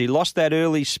up, or has he lost that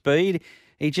early speed?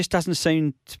 He just doesn't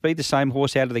seem to be the same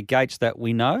horse out of the gates that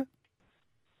we know.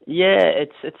 Yeah,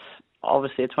 it's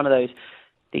obviously it's one of those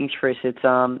things, Chris. It's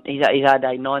he's had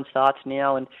 9 starts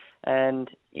now, and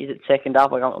he's at second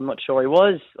up. Like, I'm not sure he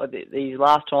was. These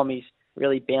last time he's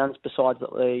really bounced. Besides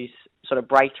these sort of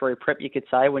breakthrough prep, you could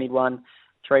say, when he'd won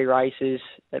 3 races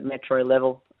at Metro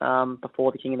level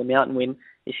before the King of the Mountain win.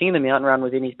 His King of the Mountain run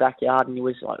was in his backyard, and he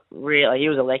was he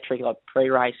was electric. Like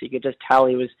pre-race, you could just tell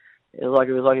it was like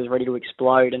he was ready to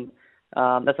explode. And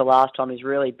that's the last time he's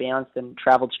really bounced and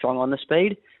travelled strong on the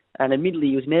speed. And admittedly,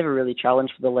 he was never really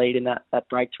challenged for the lead in that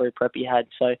breakthrough prep he had.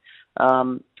 So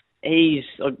I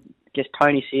guess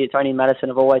Tony and Madison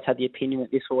have always had the opinion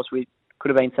that this horse we could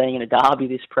have been seeing in a derby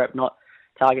this prep, not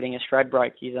targeting a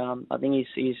Stradbroke. I think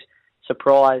he's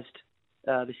surprised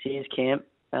the Sears camp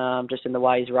just in the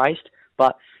way he's raced.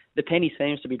 But the penny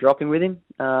seems to be dropping with him,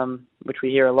 which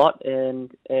we hear a lot,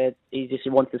 and he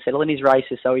wants to settle in his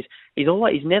races. So he's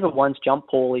never once jumped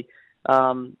poorly,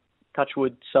 touch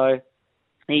wood. So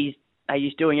he's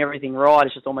doing everything right.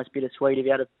 It's just almost bittersweet if he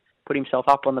had to put himself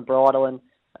up on the bridle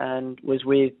and was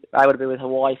able to be with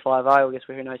Hawaii 5-0. I guess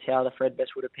who knows how the Fred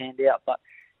Best would have panned out, but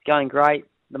it's going great.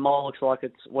 The mole looks like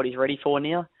it's what he's ready for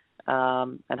now,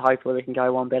 and hopefully we can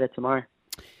go one better tomorrow.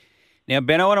 Now,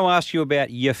 Ben, I want to ask you about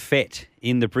Yafet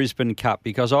in the Brisbane Cup,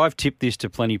 because I've tipped this to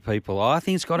plenty of people. I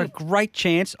think it's got a great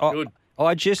chance.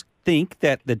 I just think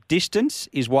that the distance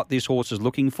is what this horse is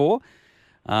looking for.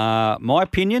 My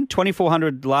opinion,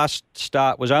 2,400 last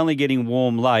start was only getting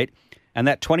warm late, and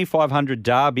that 2,500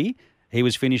 Derby, he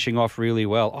was finishing off really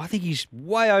well. I think he's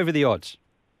way over the odds.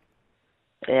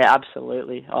 Yeah,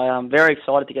 absolutely. I am very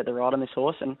excited to get the ride on this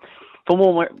horse, and for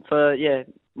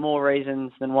more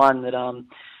reasons than one that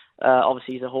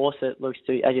obviously he's a horse that looks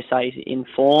to, as you say, he's in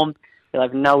form. He'll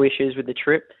have no issues with the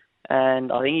trip,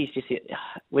 and I think he's just,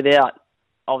 without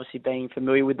obviously being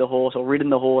familiar with the horse or ridden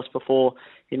the horse before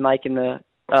him making the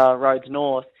roads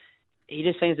north, he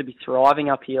just seems to be thriving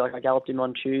up here. Like I galloped him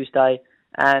on Tuesday,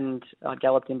 and I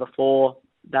galloped him before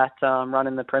that run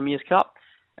in the Premier's Cup,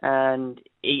 and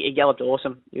he galloped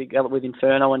awesome. He galloped with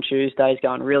Inferno on Tuesday. He's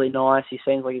going really nice. He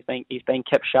seems like he's been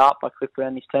kept sharp by Cliff Brown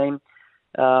and his team.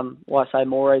 I say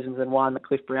more reasons than one that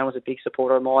Cliff Brown was a big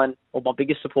supporter of mine, or my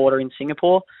biggest supporter in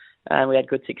Singapore, and we had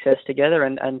good success together.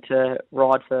 And to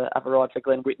have a ride for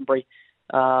Glenn Whittenbury,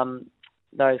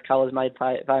 those colours made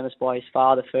famous by his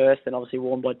father first, and obviously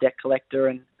worn by Deck Collector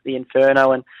and the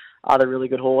Inferno and other really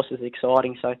good horses.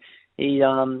 Exciting. So he,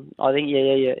 I think,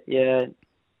 yeah.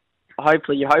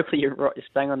 Hopefully you're right,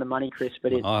 bang on the money, Chris.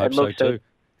 But it looks a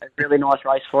really nice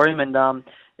race for him, and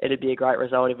it'd be a great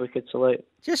result if we could salute.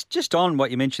 Just on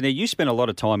what you mentioned there, you spent a lot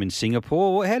of time in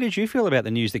Singapore. How did you feel about the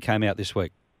news that came out this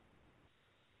week?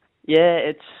 Yeah,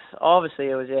 it's a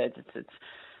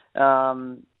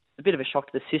bit of a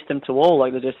shock to the system to all.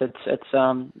 Like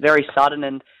it's very sudden,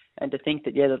 and to think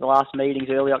that that the last meeting's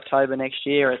early October next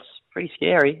year, it's pretty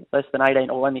scary. Less than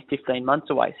 18 or only 15 months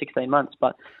away, 16 months.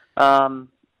 But so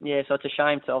it's a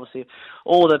shame to obviously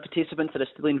all the participants that are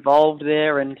still involved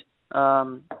there, and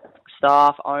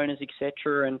staff, owners,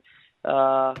 etc., and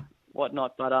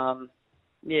whatnot. But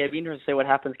it'd be interesting to see what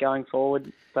happens going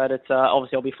forward. But it's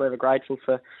obviously I'll be forever grateful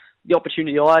for the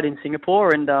opportunity I had in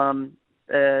Singapore, and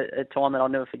a time that I'll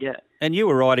never forget. And you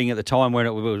were riding at the time when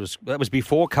that was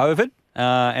before COVID,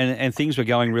 and things were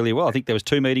going really well. I think there was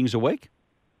 2 meetings a week.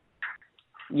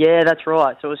 Yeah, that's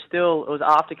right. So it was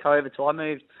after COVID. So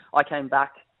I came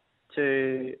back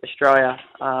to Australia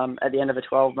at the end of a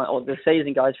 12-month, or the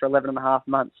season goes for 11 and a half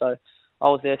months. So I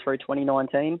was there through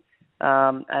 2019.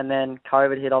 And then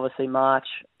COVID hit obviously March,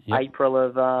 April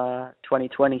of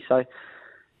 2020. So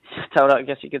I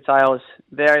guess you could say I was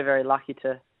very, very lucky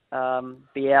to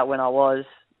be out when I was.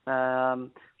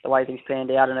 The way things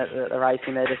panned out and the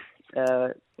racing there just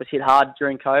was hit hard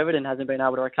during COVID and hasn't been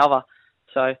able to recover.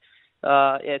 So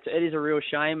it is a real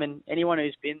shame, and anyone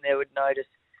who's been there would know just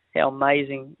how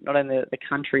amazing not only the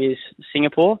country is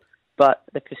Singapore, but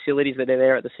the facilities that are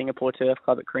there at the Singapore Turf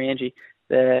Club at Corangi.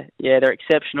 They're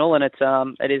exceptional, and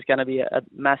it is going to be a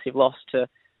massive loss to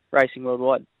racing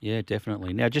worldwide. Yeah,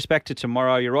 definitely. Now, just back to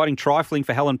tomorrow, you're riding trifling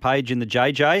for Helen Page in the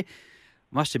JJ.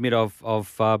 Must admit,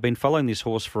 I've been following this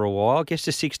horse for a while. Gets to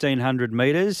 1,600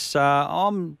 metres.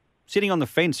 I'm sitting on the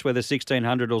fence whether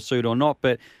 1,600 will suit or not,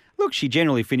 but look, she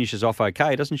generally finishes off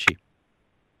okay, doesn't she?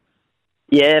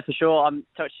 Yeah, for sure.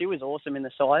 So she was awesome in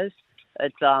the size.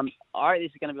 It's I reckon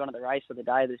this is going to be one of the races of the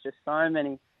day. There's just so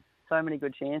many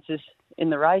good chances in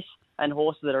the race and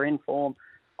horses that are in form.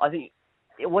 I think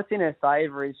what's in her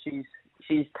favour is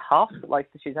she's tough. Like,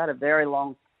 she's had a very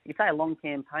long, you could say a long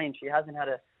campaign. She hasn't had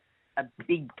a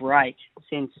big break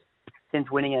since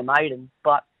winning her maiden,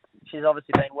 but she's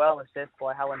obviously been well assessed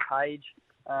by Helen Page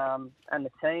and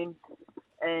the team.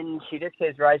 And she just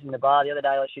keeps raising the bar. The other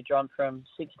day, she jumped from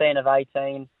 16 of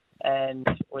 18 and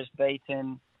was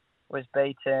beaten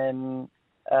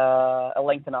a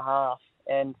length and a half.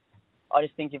 And I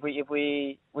just think if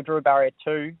we drew barrier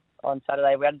 2 on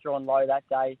Saturday, we had to draw on low that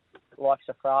day, like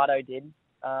Sofrado did.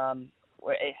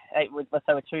 Let's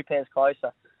say we're 2 pairs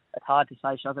closer. It's hard to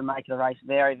say. She doesn't make the race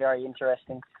very, very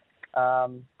interesting.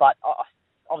 But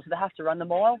obviously they have to run the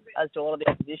mile, as to all of the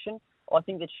opposition. I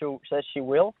think that she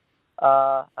will.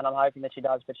 And I'm hoping that she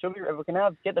does. But if we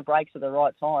can get the breaks at the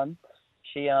right time,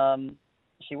 she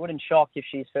wouldn't shock if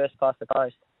she's first past the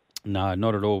post. No,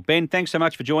 not at all. Ben, thanks so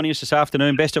much for joining us this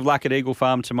afternoon. Best of luck at Eagle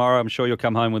Farm tomorrow. I'm sure you'll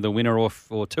come home with a winner or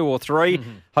 2 or 3. Mm-hmm.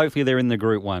 Hopefully they're in the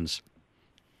Group 1s.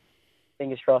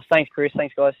 Fingers crossed. Thanks, Chris.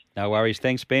 Thanks, guys. No worries.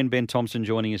 Thanks, Ben. Ben Thompson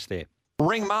joining us there.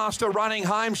 Ringmaster running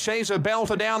home. She's a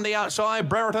belter down the outside.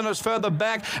 Brereton is further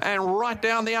back, and right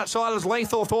down the outside is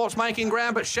Lethal Thoughts making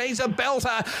ground, but She's a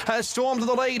Belter has stormed to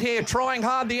the lead here, trying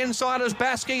hard. The inside is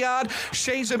Basquiat.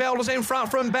 She's a Belter's in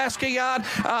front from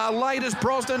Basquiat. Late is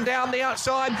Brosnan down the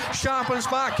outside. Sharp and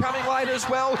Smart coming late as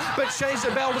well, but She's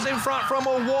a Belter's in front from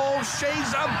a wall.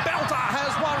 She's a Belter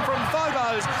has won from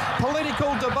photos.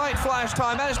 Political debate flash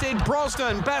time, as did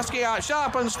Brosnan, Basquiat,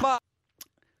 Sharp and Smart.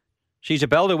 She's a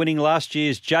Belter, winning last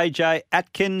year's JJ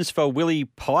Atkins for Willie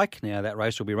Pike. Now, that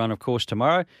race will be run, of course,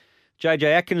 tomorrow. JJ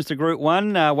Atkins, the Group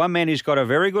 1. One man who's got a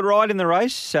very good ride in the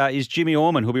race is Jimmy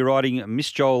Orman, who'll be riding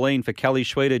Miss Jolene for Kelly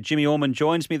Schweida. Jimmy Orman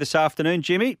joins me this afternoon.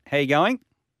 Jimmy, how you going?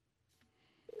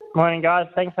 Morning, guys.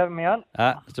 Thanks for having me on.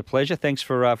 It's a pleasure. Thanks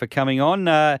for coming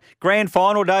on. Grand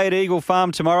final day at Eagle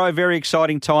Farm tomorrow. Very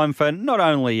exciting time for not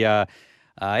only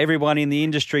everyone in the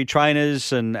industry,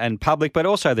 trainers and public, but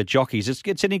also the jockeys.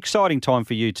 It's an exciting time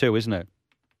for you too, isn't it?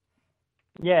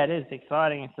 Yeah, it is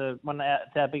exciting. It's one of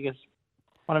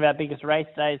our biggest race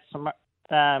days,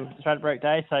 Stradbroke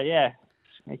Day. So yeah,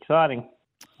 exciting.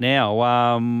 Now,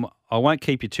 I won't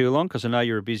keep you too long because I know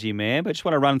you're a busy man, but I just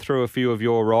want to run through a few of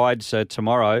your rides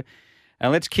tomorrow.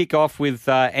 And let's kick off with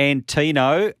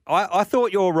Antino. I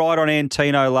thought your ride on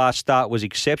Antino last start was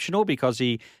exceptional because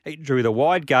he drew the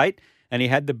wide gate and he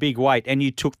had the big weight, and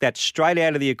you took that straight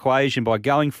out of the equation by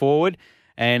going forward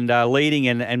and leading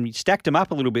and stacked him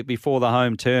up a little bit before the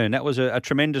home turn. That was a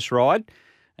tremendous ride.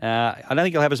 I don't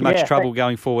think you'll have as much trouble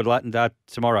going forward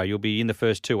tomorrow. You'll be in the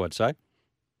first 2, I'd say.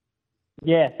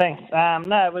 Yeah, thanks.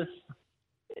 No,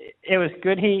 it was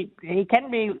good. He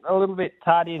can be a little bit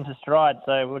tardy into stride,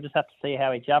 so we'll just have to see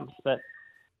how he jumps. But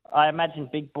I imagine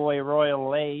Big Boy Royal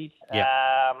lead.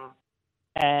 Yeah.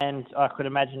 And I could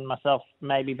imagine myself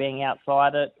maybe being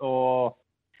outside it, or,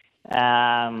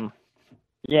 we'll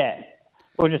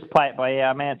just play it by ear.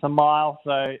 I mean, it's a mile,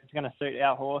 so it's going to suit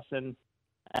our horse, and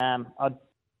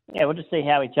we'll just see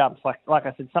how he jumps. Like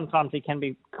I said, sometimes he can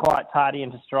be quite tardy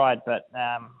into stride, but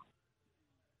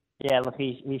look,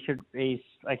 he's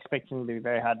expecting to be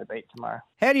very hard to beat tomorrow.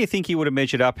 How do you think he would have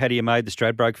measured up had he made the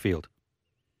Stradbroke field?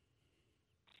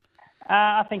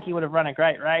 I think he would have run a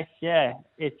great race. Yeah,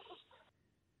 it's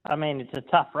a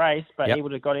tough race, but He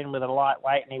would have got in with a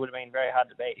lightweight and he would have been very hard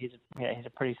to beat. He's a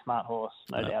pretty smart horse,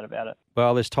 no doubt about it.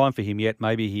 Well, there's time for him yet.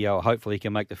 Maybe hopefully he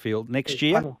can make the field next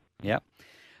year. Funny. Yeah.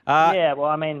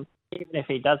 Even if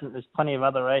he doesn't, there's plenty of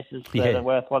other races that are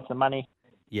worth lots of money.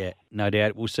 Yeah, no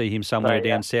doubt. We'll see him somewhere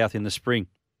down south in the spring.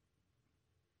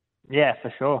 Yeah,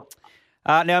 for sure.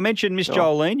 Now, I mentioned Miss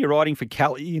Jolene. You're riding for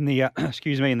Kelly in the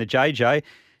in the JJ.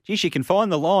 Gee, she can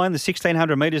find the line. The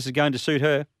 1,600 metres is going to suit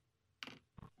her.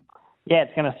 Yeah,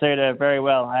 it's going to suit her very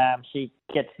well. She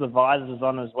gets the visors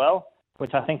on as well,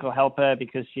 which I think will help her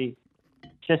because she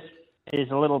just is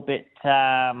a little bit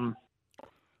early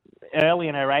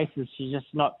in her races. She's just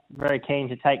not very keen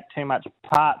to take too much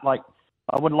part. Like,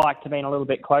 I would like to have been a little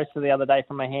bit closer the other day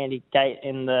from a handy gate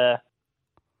in the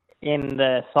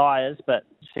sires, but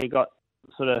she got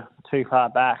sort of too far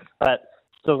back, but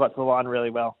still got to the line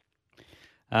really well.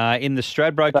 In the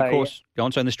Stradbroke, of course,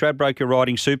 in the Stradbroke, you're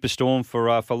riding Superstorm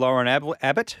for Lauren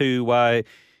Abbott, who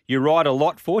you ride a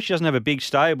lot for. She doesn't have a big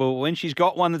stable. When she's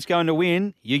got one that's going to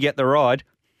win, you get the ride.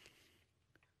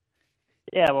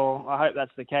 Yeah, well, I hope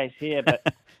that's the case here, but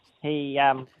he's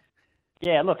a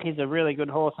really good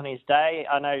horse on his day.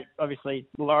 I know, obviously,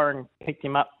 Lauren picked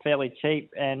him up fairly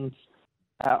cheap and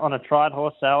on a tried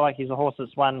horse sale. Like, he's a horse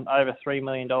that's won over $3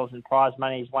 million in prize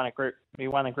money. He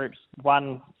won a Groups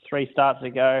 1 3 starts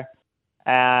ago.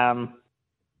 There's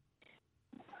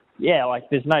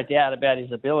no doubt about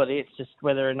his ability. It's just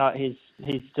whether or not he's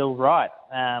still right,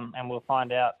 and we'll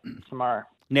find out tomorrow.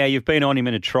 Now, you've been on him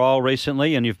in a trial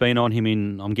recently, and you've been on him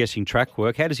in, I'm guessing, track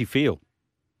work. How does he feel?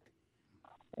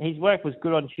 His work was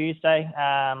good on Tuesday.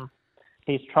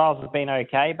 His trials have been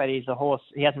okay, but he's a horse.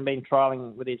 He hasn't been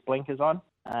trialling with his blinkers on.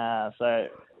 So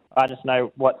I just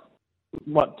know what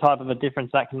type of a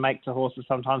difference that can make to horses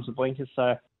sometimes with blinkers.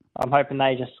 So I'm hoping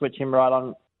they just switch him right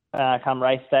on come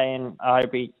race day, and I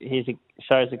hope he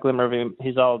shows a glimmer of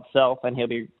his old self, and he'll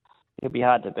be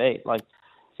hard to beat. Like,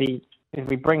 if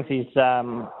he brings his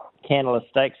Candler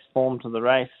Stakes form to the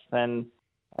race, then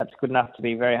that's good enough to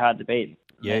be very hard to beat.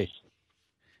 Yeah.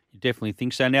 You definitely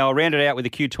think so. Now, I'll round it out with the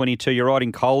Q22. You're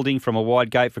riding Colding from a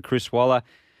wide gate for Chris Waller.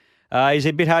 Is it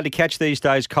a bit hard to catch these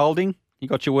days, Colding? You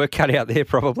got your work cut out there,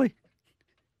 probably.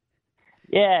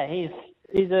 Yeah, he's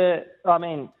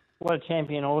what a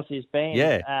champion horse he's been.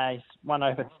 Yeah. He's won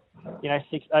over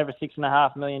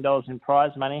 $6.5 million in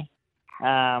prize money.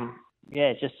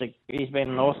 He's been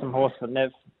an awesome horse for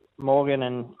Nev Morgan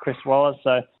and Chris Waller.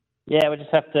 So, yeah, we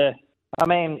just have to.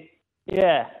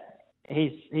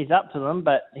 He's up to them,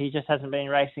 but he just hasn't been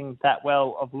racing that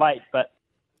well of late. But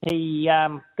he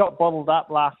got bottled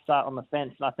up last start on the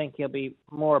fence, and I think he'll be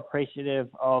more appreciative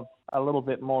of a little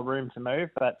bit more room to move.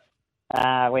 But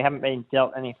we haven't been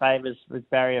dealt any favours with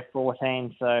barrier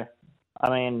 14, so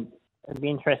it'd be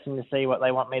interesting to see what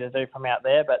they want me to do from out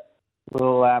there. But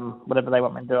we'll whatever they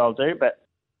want me to do, I'll do. But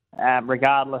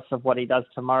regardless of what he does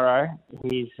tomorrow,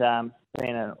 he's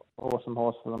been an awesome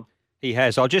horse for them. He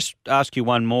has. I'll just ask you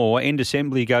one more. End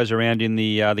Assembly goes around in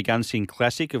the Gunsing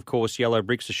Classic. Of course, Yellow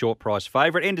Brick's a short price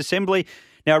favourite. End Assembly.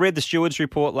 Now, I read the stewards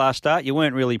report last start. You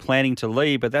weren't really planning to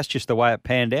lead, but that's just the way it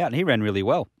panned out, and he ran really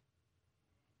well.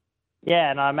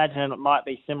 Yeah, and I imagine it might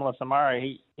be similar tomorrow.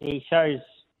 He shows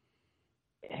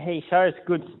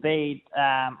good speed.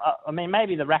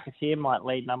 Maybe the Racketeer might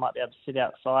lead, and I might be able to sit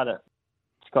outside it.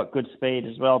 It's got good speed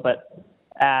as well, but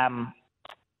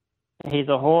he's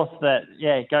a horse that,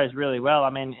 goes really well.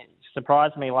 It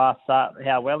surprised me last start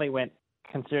how well he went,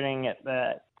 considering at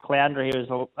the Caloundra he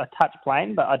was a touch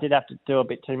plain, but I did have to do a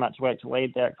bit too much work to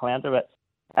lead there at Caloundra.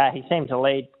 But he seemed to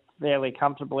lead fairly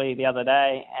comfortably the other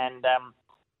day, and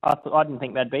I didn't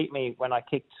think they'd beat me when I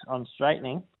kicked on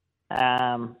straightening.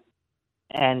 And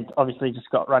obviously just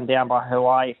got run down by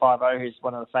Hawaii 5-0, who's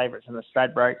one of the favourites in the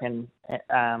Stradbroke, and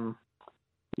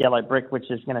Yellow Brick, which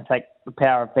is going to take the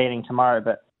power of beating tomorrow.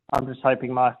 But I'm just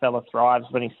hoping my fella thrives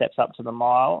when he steps up to the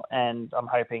mile, and I'm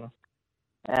hoping,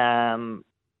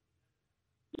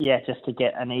 just to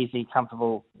get an easy,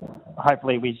 comfortable.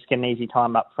 Hopefully, we just get an easy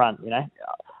time up front.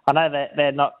 I know that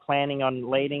they're not planning on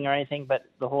leading or anything, but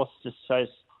the horse just shows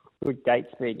good gate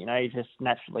speed. He's just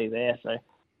naturally there, so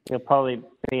he'll probably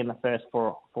be in the first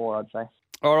four, I'd say.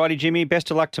 All righty, Jimmy. Best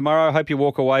of luck tomorrow. Hope you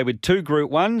walk away with 2 Group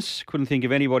 1s. Couldn't think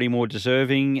of anybody more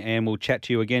deserving, and we'll chat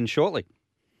to you again shortly.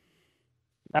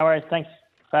 No worries. Thanks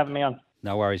for having me on.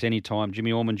 No worries. Anytime.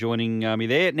 Jimmy Orman joining me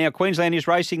there. Now, Queensland is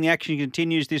racing. The action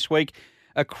continues this week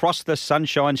across the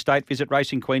Sunshine State. Visit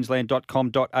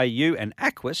racingqueensland.com.au, and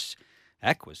Aquis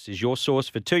is your source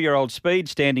for 2-year-old speed,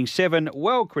 standing 7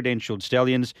 well-credentialed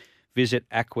stallions. Visit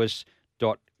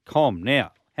aquis.com.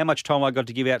 Now, how much time I got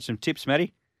to give out some tips,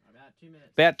 Matty?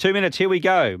 About 2 minutes. Here we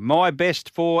go. My best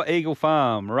for Eagle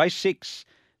Farm. Race 6,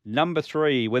 number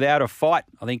 3, Without a Fight.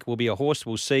 I think will be a horse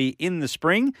we'll see in the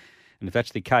spring. And if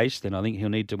that's the case, then I think he'll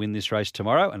need to win this race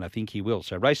tomorrow, and I think he will.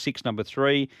 So race 6, number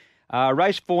 3.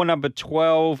 Race 4, number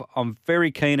 12. I'm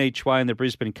very keen each way in the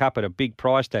Brisbane Cup at a big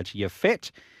price. That's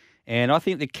Yafet. And I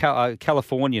think the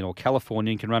Californian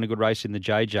can run a good race in the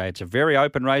JJ. It's a very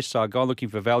open race, so I go looking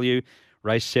for value.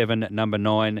 Race 7, number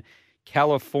 9,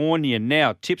 Californian.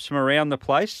 Now, tips from around the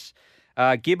place.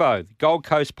 Gibbo, Gold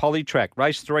Coast Polytrack.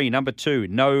 Race 3, number 2,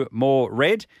 No More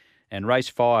Red. And race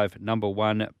 5, number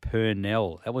 1,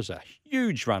 Purnell. That was a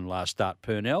huge run last start.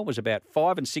 Purnell was about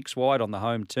 5 and 6 wide on the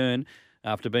home turn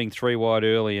after being 3 wide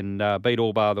early and beat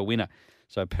all bar the winner.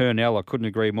 So Purnell, I couldn't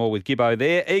agree more with Gibbo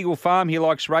there. Eagle Farm, he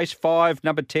likes race 5,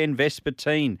 number 10,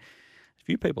 Vespertine. A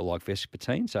few people like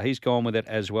Vespertine, so he's gone with it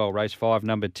as well. Race 5,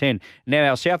 number 10. Now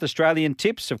our South Australian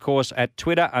tips, of course, at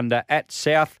Twitter under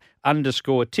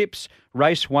 @South_tips.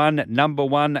 Race 1, number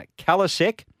 1,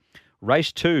 Kalasek.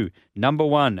 Race 2, number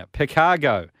 1,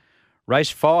 Picargo. Race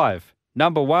 5,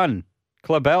 number 1,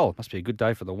 Clabell. Must be a good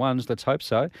day for the ones, let's hope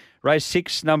so. Race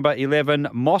 6, number 11,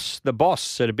 Moss the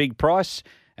Boss at a big price.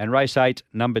 And race 8,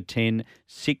 number 10,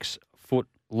 6 Foot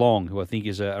Long, who I think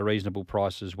is a reasonable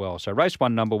price as well. So race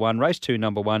 1, number 1, race 2,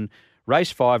 number 1,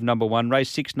 race 5, number 1,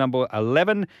 race 6, number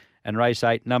 11, and race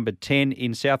 8, number 10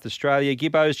 in South Australia.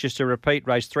 Gibbos, just to repeat,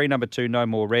 race 3, number 2, No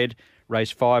More Red, race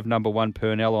 5, number 1,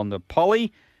 Purnell on the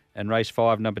Poly, and race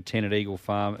 5, number 10 at Eagle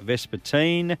Farm,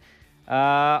 Vespertine.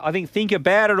 I think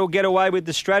About It will get away with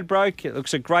the Stradbroke. It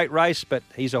looks a great race, but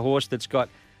he's a horse that's got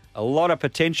a lot of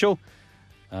potential.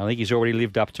 I think he's already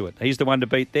lived up to it. He's the one to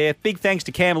beat there. Big thanks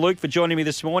to Cam Luke for joining me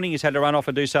this morning. He's had to run off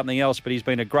and do something else, but he's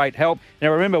been a great help.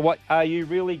 Now remember, what are you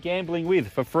really gambling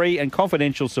with? For free and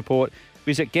confidential support,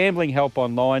 visit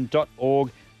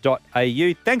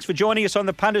gamblinghelponline.org.au. Thanks for joining us on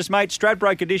the Punters Mate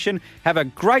Stradbroke edition. Have a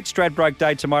great Stradbroke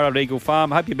day tomorrow at Eagle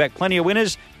Farm. Hope you're back. Plenty of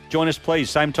winners. Join us, please,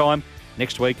 same time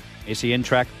next week. SEN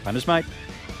Track, Punters Mate.